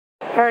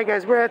Alright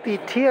guys, we're at the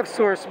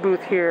TFSource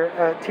booth here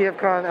at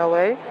TFCon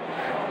LA,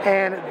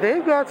 and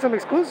they've got some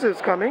exclusives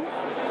coming.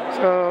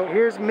 So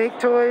here's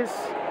Maketoys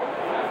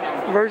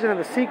version of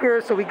the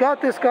Seeker. So we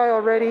got this guy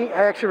already.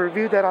 I actually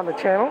reviewed that on the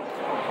channel.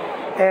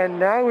 And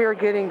now we are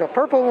getting the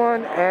purple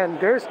one, and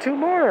there's two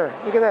more.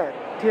 Look at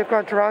that.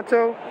 TFCon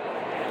Toronto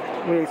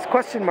with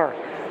question mark.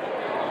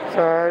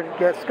 So I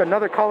guess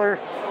another color.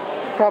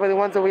 Probably the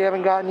ones that we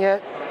haven't gotten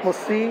yet. We'll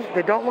see.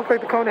 They don't look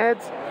like the cone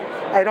heads.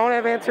 I don't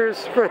have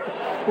answers for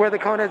where the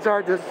cone heads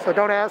are, so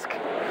don't ask.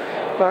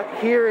 But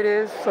here it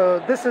is.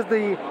 So this is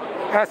the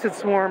acid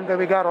swarm that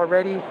we got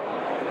already.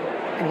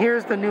 And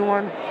here's the new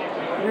one.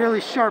 Really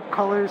sharp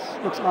colors.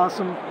 Looks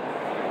awesome.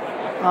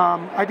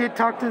 I did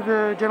talk to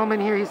the gentleman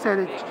here. He said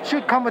it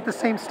should come with the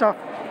same stuff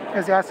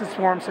as the acid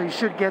swarm, so you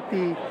should get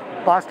the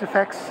blast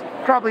effects,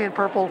 probably in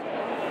purple.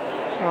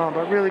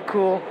 But really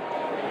cool.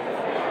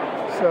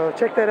 So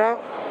check that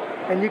out.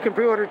 And you can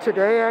pre-order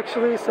today,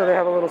 actually. So they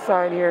have a little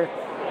sign here.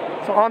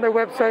 So on their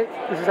website,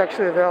 this is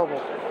actually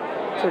available.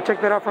 So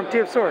check that out from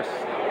TFSource.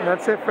 And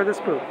that's it for this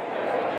booth.